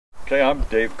Okay, I'm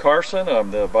Dave Carson.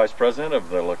 I'm the Vice President of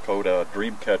the Lakota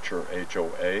Dreamcatcher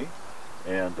HOA,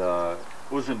 and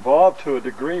was involved to a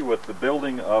degree with the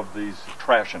building of these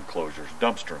trash enclosures,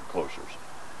 dumpster enclosures.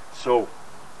 So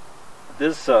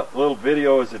this little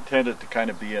video is intended to kind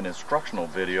of be an instructional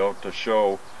video to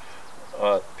show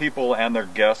people and their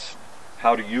guests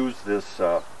how to use this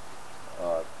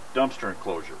dumpster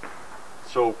enclosure.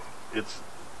 So it's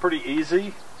pretty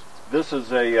easy. This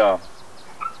is a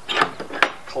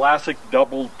classic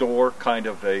double door kind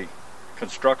of a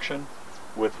construction,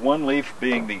 with one leaf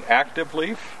being the active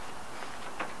leaf.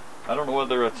 I don't know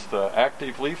whether it's the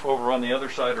active leaf over on the other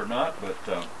side or not, but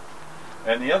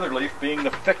and the other leaf being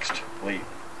the fixed leaf.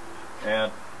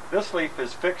 And this leaf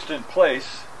is fixed in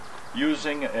place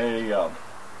using a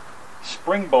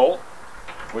spring bolt,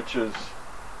 which is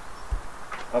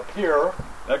up here,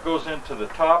 that goes into the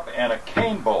top, and a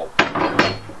cane bolt,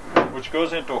 which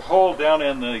goes into a hole down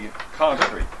in the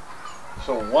concrete.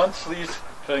 So once these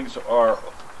things are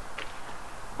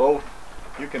both,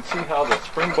 you can see how the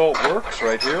spring bolt works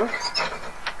right here,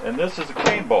 and this is a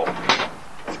cane bolt.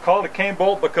 It's called a cane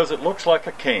bolt because it looks like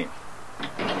a cane.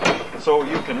 So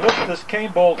you can lift this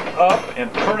cane bolt up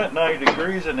and turn it 90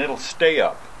 degrees and it'll stay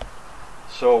up.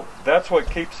 So that's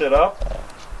what keeps it up.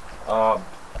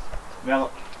 Now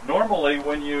normally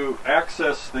when you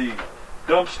access the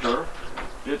dumpster,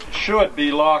 it should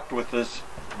be locked with this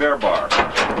bear bar.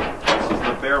 This is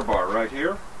the bear bar right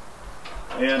here,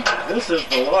 and this is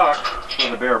the lock for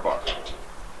the bear bar.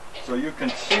 So you can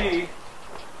see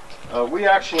we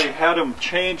actually had them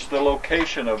change the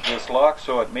location of this lock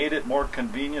so it made it more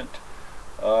convenient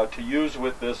to use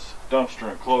with this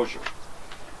dumpster enclosure.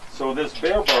 So this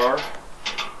bear bar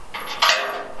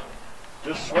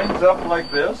just swings up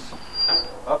like this,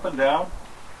 up and down.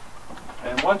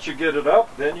 And once you get it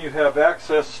up, then you have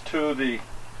access to the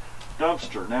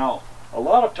dumpster. Now, a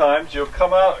lot of times you'll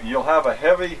come out, you'll have a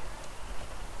heavy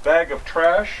bag of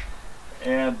trash,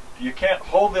 and you can't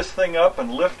hold this thing up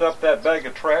and lift up that bag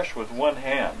of trash with one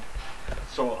hand.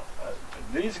 So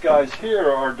these guys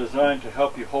here are designed to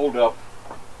help you hold up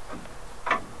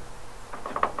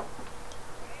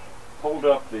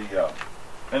the,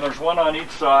 and there's one on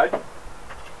each side.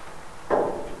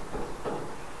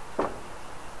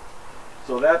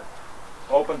 So that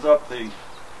opens up the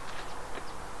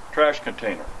trash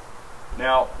container.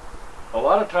 Now, a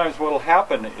lot of times what will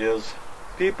happen is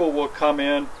people will come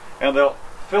in and they'll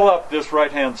fill up this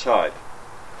right-hand side.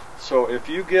 So if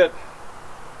you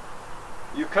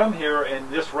come here and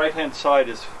this right-hand side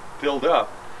is filled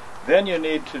up, then you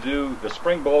need to do the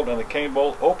spring bolt and the cane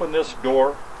bolt, open this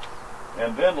door,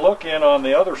 and then look in on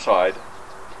the other side.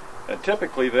 And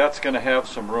typically that's going to have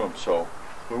some room. So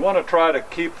we want to try to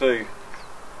keep the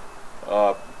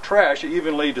trash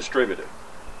evenly distributed.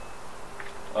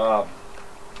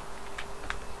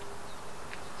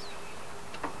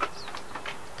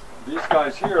 These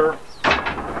guys here,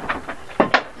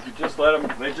 you just let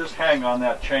them, they just hang on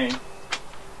that chain.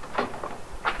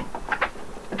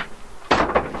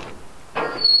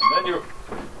 And then you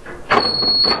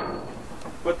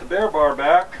put the bear bar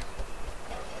back,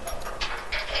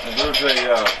 and there's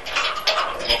a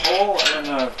hole in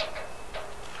the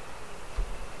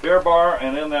bear bar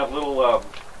and in that little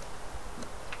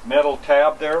metal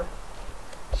tab there.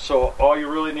 So all you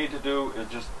really need to do is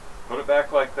just put it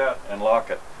back like that and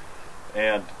lock it.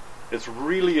 And it's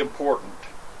really important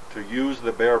to use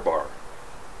the bear bar.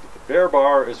 The bear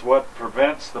bar is what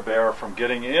prevents the bear from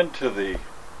getting into the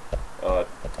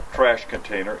trash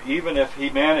container, even if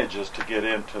he manages to get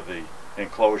into the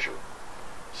enclosure.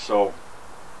 So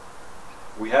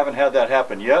we haven't had that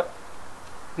happen yet.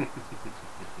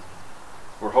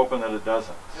 We're hoping that it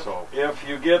doesn't. So if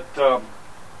you get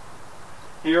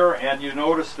here and you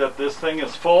notice that this thing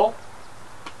is full,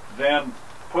 then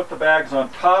put the bags on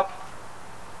top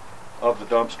of the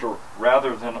dumpster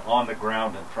rather than on the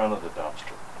ground in front of the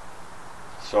dumpster.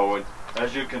 So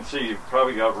as you can see, you've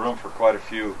probably got room for quite a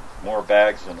few more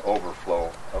bags and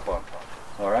overflow up on top.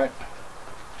 All right.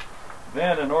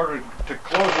 Then in order to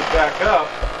close it back up,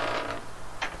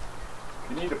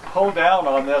 you need to pull down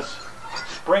on this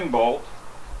spring bolt,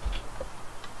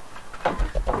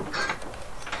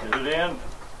 get it in,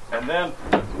 and then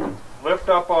lift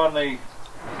up on the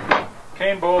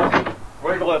cane bolt,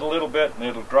 wiggle it a little bit, and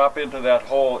it'll drop into that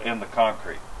hole in the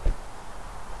concrete.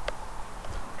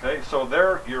 Okay, so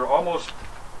there you're almost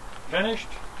finished.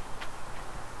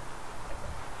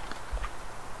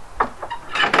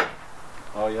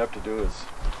 All you have to do is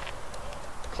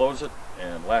close it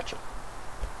and latch it.